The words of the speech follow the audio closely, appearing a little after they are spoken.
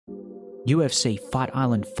UFC Fight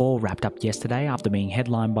Island 4 wrapped up yesterday after being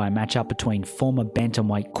headlined by a matchup between former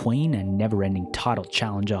bantamweight queen and never-ending title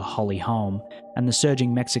challenger Holly Holm and the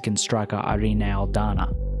surging Mexican striker Irene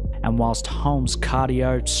Aldana. And whilst Holm's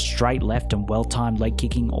cardio, straight left and well-timed leg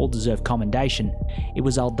kicking all deserve commendation, it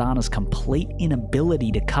was Aldana's complete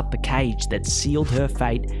inability to cut the cage that sealed her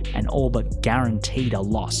fate and all but guaranteed a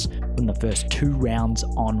loss from the first 2 rounds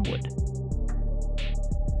onward.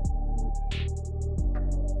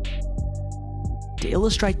 To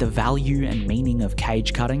illustrate the value and meaning of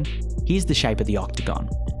cage cutting, here's the shape of the octagon.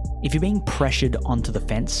 If you're being pressured onto the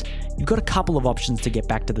fence, you've got a couple of options to get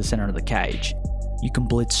back to the center of the cage. You can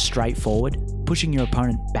blitz straight forward, pushing your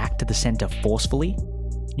opponent back to the center forcefully.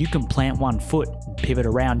 You can plant one foot and pivot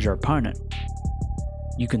around your opponent.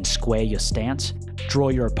 You can square your stance, draw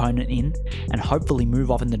your opponent in, and hopefully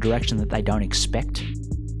move off in the direction that they don't expect.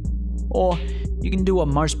 Or you can do what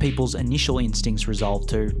most people's initial instincts resolve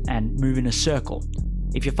to and move in a circle.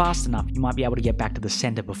 If you're fast enough, you might be able to get back to the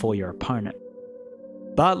center before your opponent.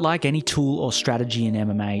 But like any tool or strategy in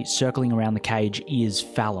MMA, circling around the cage is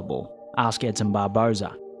fallible. Ask Edson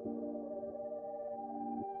Barboza.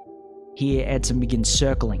 Here, Edson begins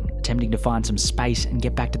circling, attempting to find some space and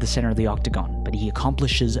get back to the center of the octagon, but he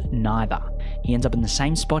accomplishes neither. He ends up in the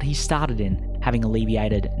same spot he started in, having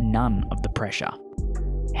alleviated none of the pressure.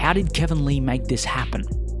 How did Kevin Lee make this happen?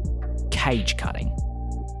 Cage cutting.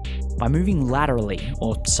 By moving laterally,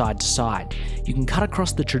 or side to side, you can cut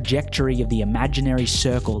across the trajectory of the imaginary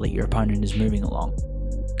circle that your opponent is moving along.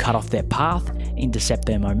 Cut off their path, intercept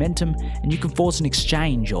their momentum, and you can force an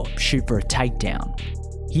exchange or shoot for a takedown.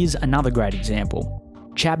 Here's another great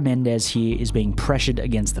example. Chad Mendes here is being pressured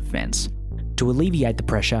against the fence. To alleviate the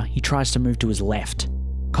pressure, he tries to move to his left.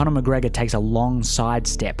 Conor McGregor takes a long side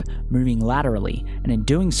step, moving laterally, and in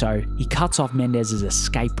doing so, he cuts off Mendes'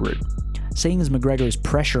 escape route. Seeing as McGregor is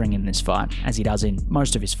pressuring in this fight, as he does in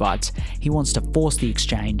most of his fights, he wants to force the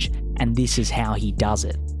exchange, and this is how he does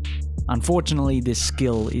it. Unfortunately, this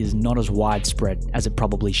skill is not as widespread as it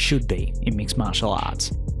probably should be in mixed martial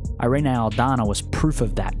arts. Irene Aldana was proof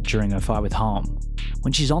of that during her fight with Holm.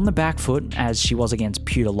 When she's on the back foot, as she was against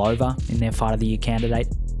Pudilova in their Fight of the Year candidate,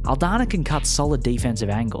 Aldana can cut solid defensive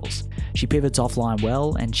angles. She pivots offline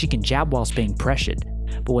well, and she can jab whilst being pressured.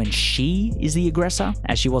 But when she is the aggressor,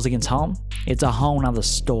 as she was against Holm, it's a whole nother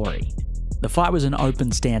story. The fight was an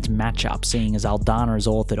open stance matchup, seeing as Aldana is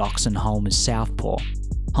orthodox and Holm is southpaw.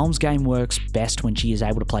 Holm's game works best when she is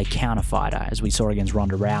able to play counter fighter, as we saw against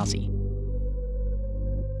Ronda Rousey.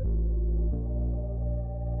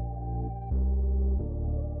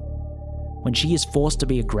 When she is forced to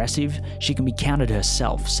be aggressive, she can be countered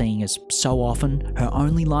herself, seeing as so often her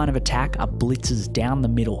only line of attack are blitzes down the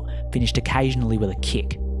middle, finished occasionally with a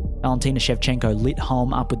kick. Valentina Shevchenko lit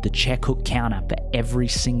Holm up with the check hook counter for every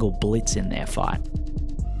single blitz in their fight.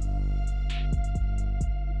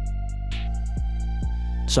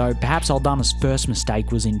 So perhaps Aldana's first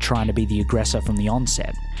mistake was in trying to be the aggressor from the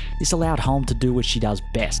onset. This allowed Holm to do what she does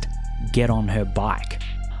best, get on her bike.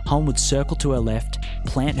 Holm would circle to her left,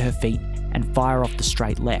 plant her feet, and fire off the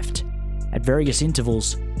straight left. At various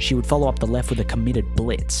intervals, she would follow up the left with a committed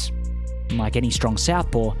blitz. And like any strong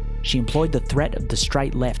southpaw, she employed the threat of the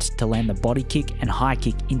straight left to land the body kick and high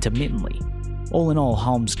kick intermittently. All in all,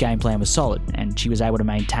 Holm's game plan was solid, and she was able to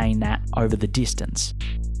maintain that over the distance.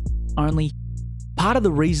 Only, part of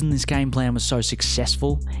the reason this game plan was so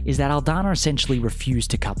successful is that Aldana essentially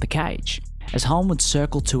refused to cut the cage. As Holm would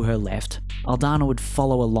circle to her left, Aldana would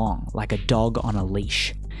follow along like a dog on a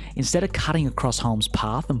leash. Instead of cutting across Holm's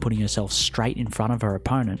path and putting herself straight in front of her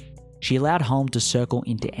opponent, she allowed Holm to circle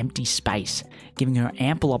into empty space, giving her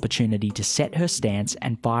ample opportunity to set her stance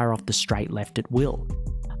and fire off the straight left at will.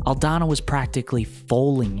 Aldana was practically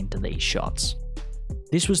falling into these shots.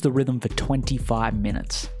 This was the rhythm for 25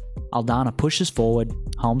 minutes. Aldana pushes forward,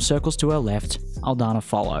 Holm circles to her left, Aldana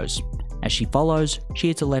follows. As she follows, she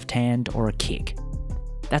hits a left hand or a kick.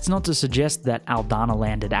 That's not to suggest that Aldana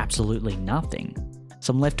landed absolutely nothing.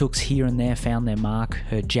 Some left hooks here and there found their mark,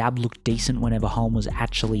 her jab looked decent whenever Holm was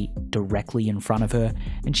actually directly in front of her,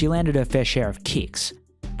 and she landed her fair share of kicks.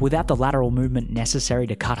 But without the lateral movement necessary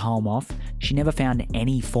to cut Holm off, she never found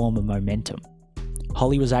any form of momentum.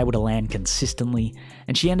 Holly was able to land consistently,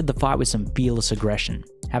 and she ended the fight with some fearless aggression,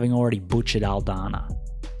 having already butchered Aldana.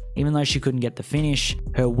 Even though she couldn't get the finish,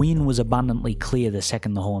 her win was abundantly clear the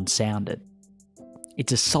second the horn sounded.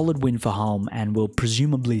 It's a solid win for Holm and will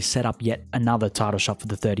presumably set up yet another title shot for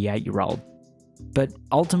the 38-year-old. But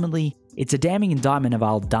ultimately, it's a damning indictment of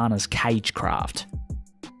Aldana's cage craft.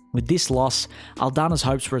 With this loss, Aldana's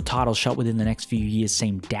hopes for a title shot within the next few years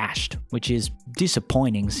seem dashed, which is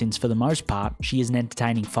disappointing since for the most part, she is an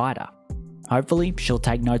entertaining fighter. Hopefully, she'll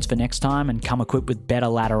take notes for next time and come equipped with better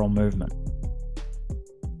lateral movement.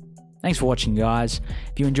 Thanks for watching, guys.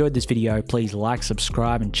 If you enjoyed this video, please like,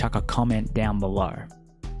 subscribe, and chuck a comment down below.